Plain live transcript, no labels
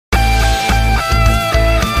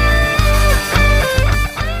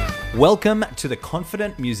Welcome to the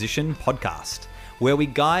Confident Musician Podcast, where we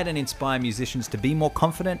guide and inspire musicians to be more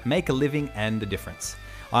confident, make a living, and a difference.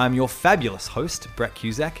 I'm your fabulous host, Brett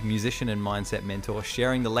Cusack, musician and mindset mentor,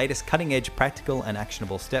 sharing the latest cutting-edge practical and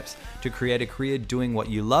actionable steps to create a career doing what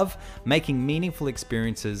you love, making meaningful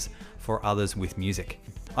experiences for others with music.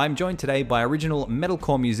 I'm joined today by original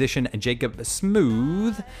metalcore musician Jacob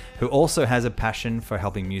Smooth, who also has a passion for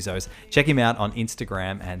helping musos. Check him out on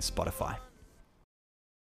Instagram and Spotify.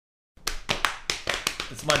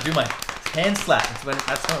 It's my hand slap.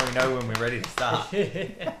 That's when we know when we're ready to start.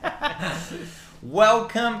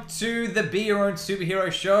 Welcome to the Be Your Own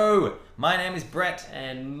Superhero Show. My name is Brett.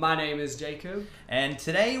 And my name is Jacob. And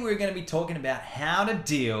today we're going to be talking about how to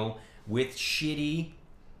deal with shitty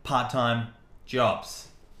part-time jobs.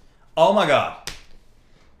 Oh my God.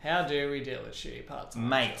 How do we deal with shitty part-time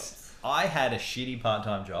Mate, jobs? I had a shitty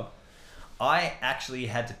part-time job. I actually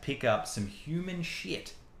had to pick up some human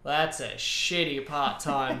shit. That's a shitty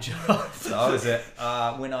part-time job. So I was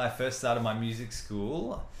when I first started my music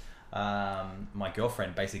school, my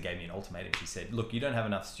girlfriend basically gave me an ultimatum. She said, look, you don't have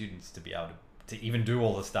enough students to be able to even do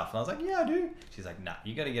all the stuff. And I was like, yeah, I do. She's like, nah,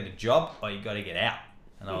 you got to get a job or you got to get out.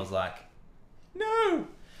 And I was like, no.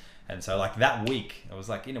 And so like that week, it was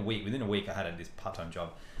like within a week, I had this part-time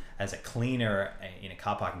job as a cleaner in a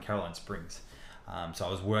car park in Caroline Springs. So I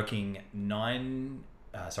was working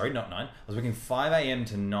I was working 5 a.m.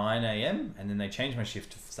 to 9 a.m. and then they changed my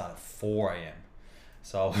shift to start at 4 a.m.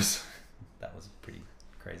 So that was pretty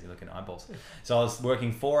crazy looking eyeballs. So I was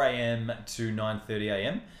working 4 a.m. to 9:30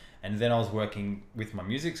 a.m. and then I was working with my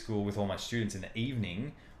music school with all my students in the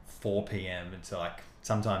evening, 4 p.m. until like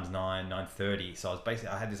sometimes 9:30. So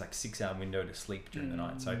I had this like 6-hour window to sleep during the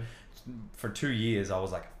night. So for 2 years I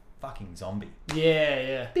was like a fucking zombie.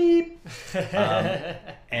 Yeah. Beep.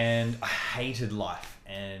 And I hated life.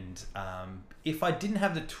 And if I didn't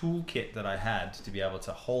have the toolkit that I had to be able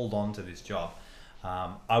to hold on to this job,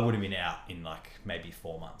 I would have been out in like maybe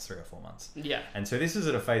 3 or 4 months. Yeah. And so this was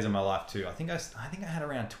at a phase of my life too. I think I had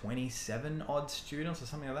around 27 odd students or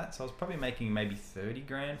something like that. So I was probably making maybe 30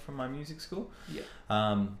 grand from my music school. Yeah.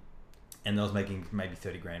 And I was making maybe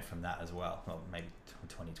 30 grand from that as well. Well, maybe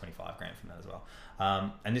 20, 25 grand from that as well.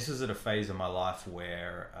 And this was at a phase of my life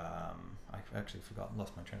where I actually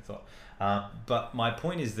lost my train of thought. But my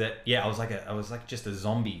point is that, yeah, I was like just a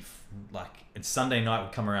zombie. Like, it's Sunday night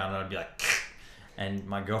would come around and I'd be like, and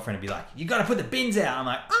my girlfriend would be like, you got to put the bins out. I'm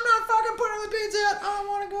like, I'm not fucking putting the bins out. I don't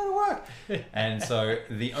want to go to work. And so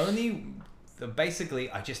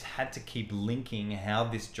basically, I just had to keep linking how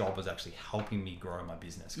this job was actually helping me grow my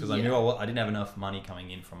business. Because I knew I didn't have enough money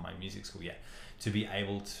coming in from my music school yet to be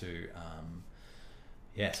able to...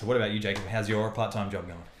 So what about you, Jacob? How's your part-time job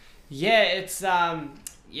going? Yeah, it's so I'm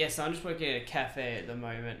just working at a cafe at the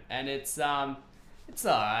moment, and it's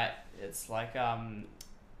alright. It's like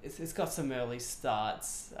it's got some early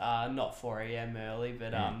starts, not 4 a.m. early,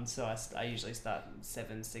 but so I usually start at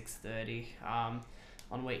 6:30.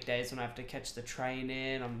 On weekdays when I have to catch the train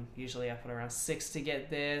in, I'm usually up at around 6 to get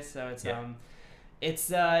there. So so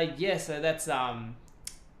that's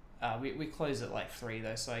we close at like 3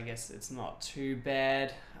 though, so I guess it's not too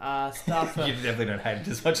bad stuff. You definitely don't hate it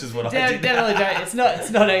as much as what I did. Definitely don't.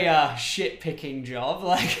 It's not a shit picking job.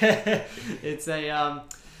 Like it's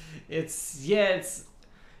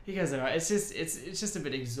you guys are right. It's just a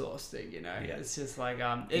bit exhausting, you know. Yeah. It's just like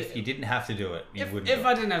if you didn't have to do it, you wouldn't. If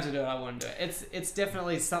I didn't have to do it, I wouldn't do it. It's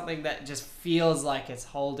definitely something that just feels like it's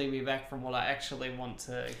holding me back from what I actually want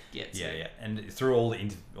to get to. Yeah. And through all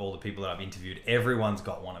the people that I've interviewed, everyone's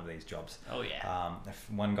got one of these jobs. Oh yeah.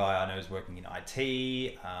 One guy I know is working in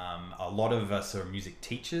IT. A lot of us are music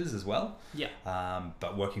teachers as well. Yeah.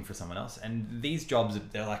 But working for someone else, and these jobs,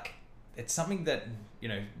 they're like. It's something that, you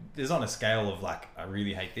know, there's on a scale of like, I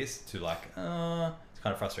really hate this to like, it's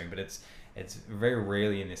kind of frustrating, but it's very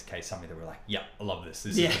rarely in this case something that we're like, yeah, I love this.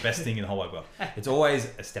 This is the best thing in the whole wide world. It's always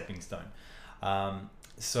a stepping stone.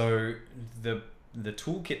 So the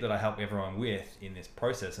toolkit that I help everyone with in this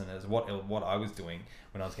process, and as what I was doing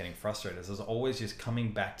when I was getting frustrated, is I was always just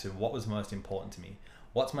coming back to what was most important to me.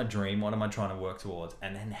 What's my dream? What am I trying to work towards?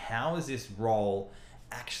 And then how is this role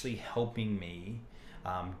actually helping me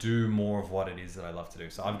do more of what it is that I love to do?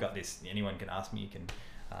 So I've got this, anyone can ask me, you can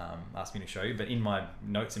ask me to show you, but in my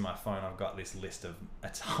notes in my phone, I've got this list of,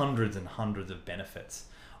 it's hundreds and hundreds of benefits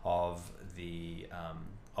of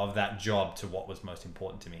that job to what was most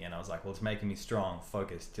important to me. And I was like, well, it's making me strong,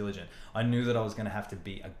 focused, diligent. I knew that I was going to have to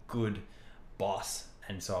be a good boss.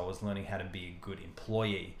 And so I was learning how to be a good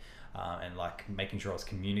employee. And like making sure I was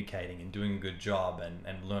communicating and doing a good job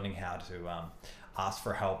and learning how to ask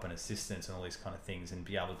for help and assistance and all these kind of things, and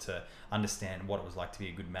be able to understand what it was like to be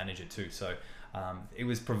a good manager too. So it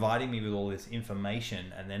was providing me with all this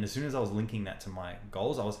information, and then as soon as I was linking that to my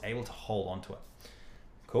goals, I was able to hold on to it.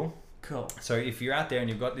 Cool. So if you're out there and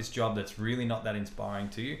you've got this job that's really not that inspiring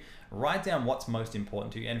to you, write down what's most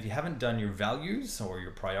important to you. And if you haven't done your values or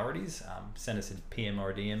your priorities, send us a PM or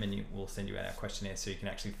a DM, and we'll send you out our questionnaire so you can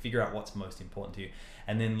actually figure out what's most important to you,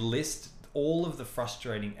 and then list all of the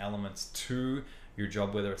frustrating elements to your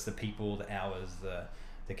job, whether it's the people, the hours, the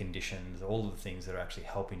conditions, all of the things that are actually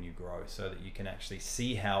helping you grow, so that you can actually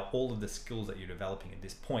see how all of the skills that you're developing at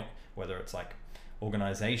this point, whether it's like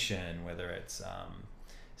organization, whether it's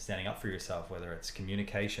standing up for yourself, whether it's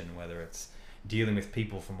communication, whether it's dealing with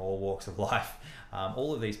people from all walks of life,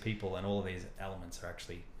 all of these people and all of these elements are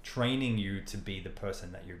actually training you to be the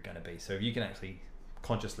person that you're going to be. So if you can actually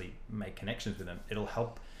consciously make connections with them, it'll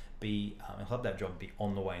help that job be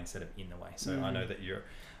on the way instead of in the way. So I know that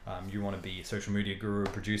you want to be a social media guru,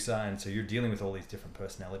 producer, and so you're dealing with all these different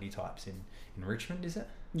personality types in Richmond, is it?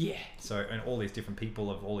 Yeah. So, and all these different people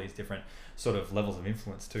of all these different sort of levels of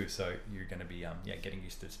influence too. So you're going to be getting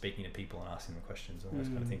used to speaking to people and asking them questions, all those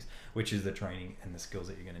kind of things, which is the training and the skills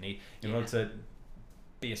that you're going to need in order to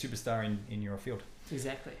be a superstar in your field.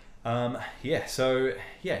 Exactly. So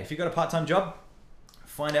if you've got a part-time job,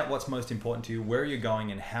 find out what's most important to you, where you're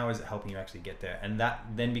going, and how is it helping you actually get there. And that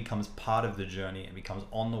then becomes part of the journey and becomes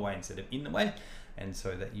on the way instead of in the way. And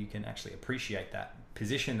so that you can actually appreciate that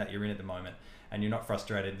position that you're in at the moment, and you're not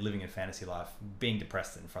frustrated living a fantasy life, being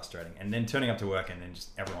depressed and frustrating, and then turning up to work and then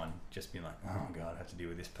just everyone just being like, oh God, I have to deal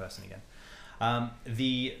with this person again.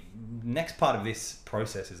 The next part of this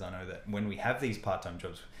process is, I know that when we have these part-time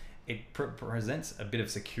jobs, it presents a bit of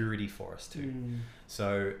security for us too.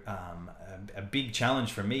 So a big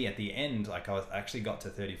challenge for me at the end, like I actually got to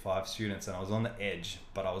 35 students and I was on the edge,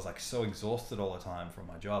 but I was like so exhausted all the time from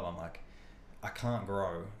my job. I'm like, I can't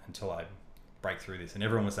grow until I break through this. And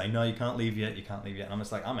everyone was saying, no, you can't leave yet. And I'm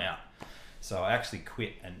just like, I'm out. So I actually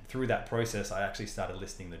quit. And through that process, I actually started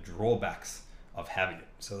listing the drawbacks of having it,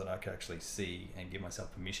 so that I could actually see and give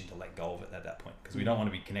myself permission to let go of it at that point, because we don't want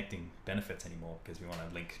to be connecting benefits anymore, because we want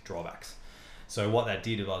to link drawbacks. So what that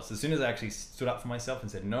did was, as soon as I actually stood up for myself and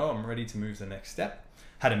said, no, I'm ready to move to the next step,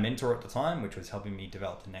 had a mentor at the time, which was helping me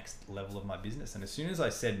develop the next level of my business. And as soon as I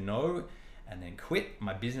said no and then quit,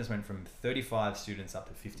 my business went from 35 students up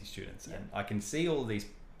to 50 students. And I can see all of these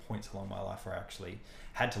points along my life where I actually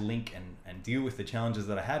had to link and deal with the challenges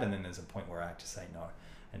that I had. And then there's a point where I had to say no.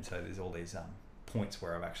 And so there's all these points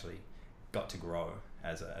where I've actually got to grow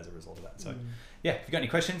as a result of that. So if you've got any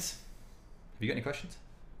questions, I don't have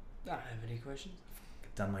any questions.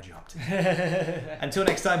 I've done my job today. Until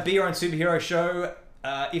next time, be your own superhero show.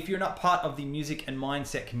 If you're not part of the Music and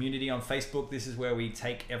Mindset community on Facebook, this is where we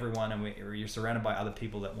take everyone, and you're surrounded by other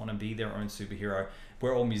people that want to be their own superhero.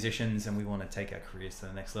 We're all musicians and we want to take our careers to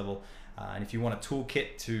the next level. And if you want a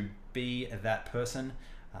toolkit to be that person,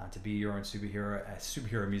 to be your own superhero, a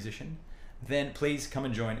superhero musician, then please come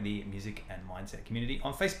and join the Music and Mindset community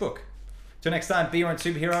on Facebook. Till next time, be your own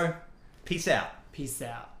superhero. Peace out. Peace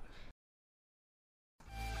out.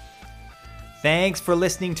 Thanks for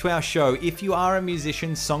listening to our show. If you are a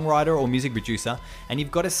musician, songwriter, or music producer, and you've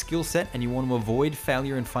got a skill set and you want to avoid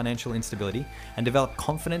failure and financial instability and develop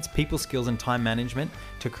confidence, people skills, and time management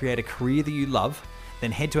to create a career that you love,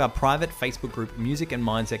 then head to our private Facebook group, Music and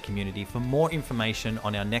Mindset Community, for more information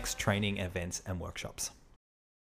on our next training, events, and workshops.